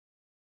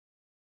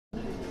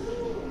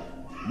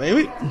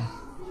Baby.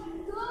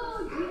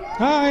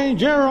 Hi,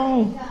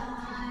 Gerald.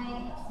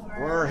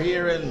 We're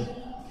here in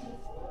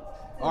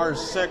our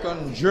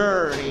second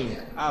journey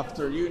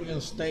after Union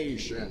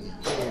Station.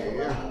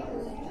 Here.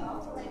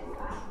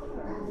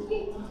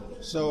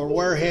 So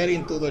we're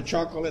heading to the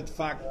chocolate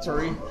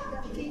factory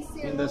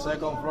in the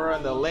second floor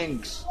and the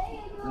links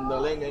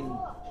in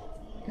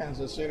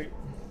Kansas City.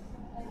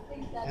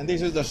 And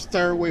this is the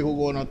stairway who's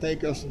gonna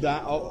take us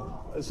down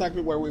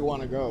exactly where we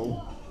want to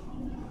go.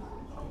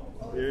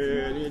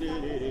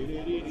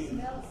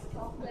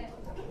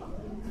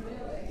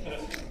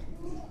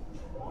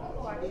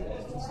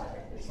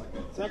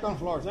 Second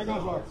floor.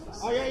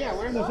 Oh yeah,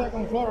 we're in the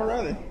second floor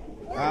already.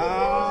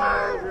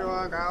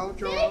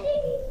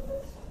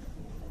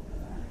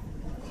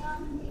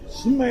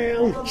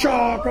 Smell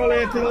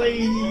chocolate,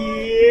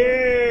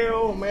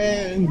 yeah,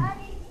 man.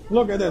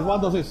 Look at this.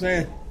 What does it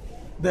say?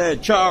 The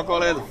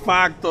chocolate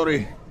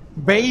factory.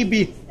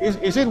 Baby,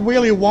 is it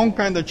Willy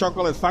Wonka in the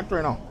chocolate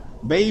factory? No,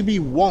 Baby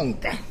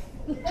Wonka.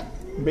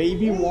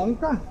 Baby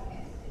Wonka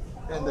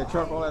in the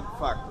chocolate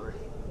factory.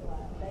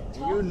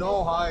 You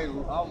know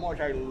how much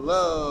I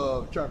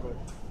love chocolate.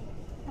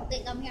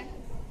 Okay, come here.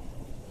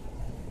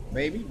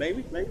 Baby.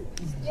 Baby.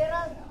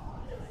 Yeah.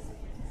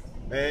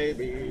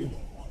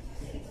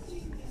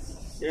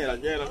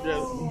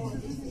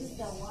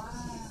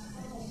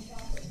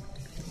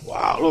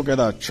 Wow, look at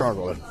that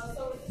chocolate.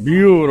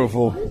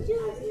 Beautiful.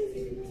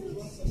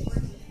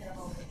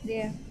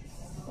 There.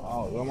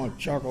 Wow, so much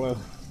chocolate.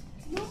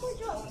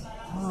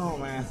 Oh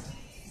man.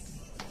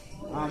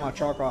 I'm a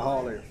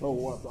chocoholic, so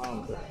what's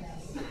on there?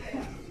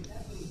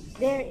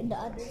 There in the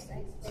other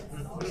side.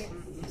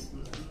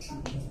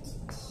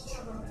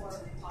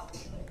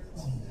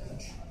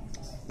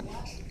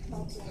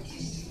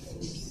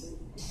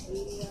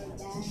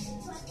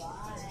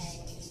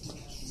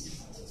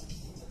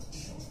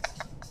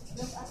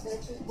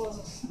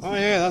 Oh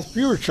yeah, that's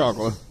pure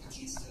chocolate.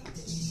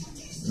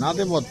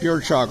 Nothing but pure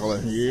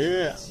chocolate.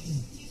 Yeah.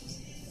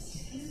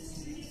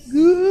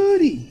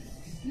 Goody.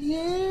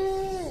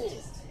 Yeah.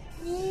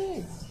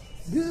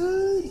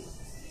 Good.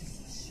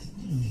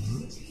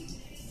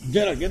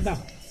 Get down.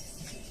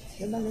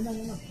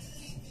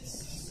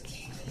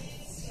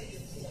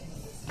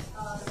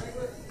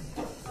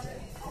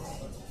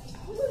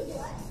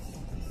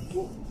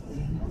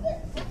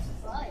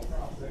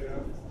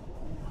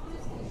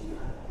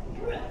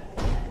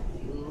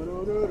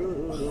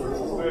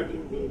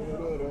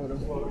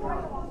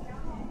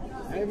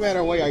 Any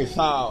better way I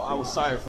saw outside.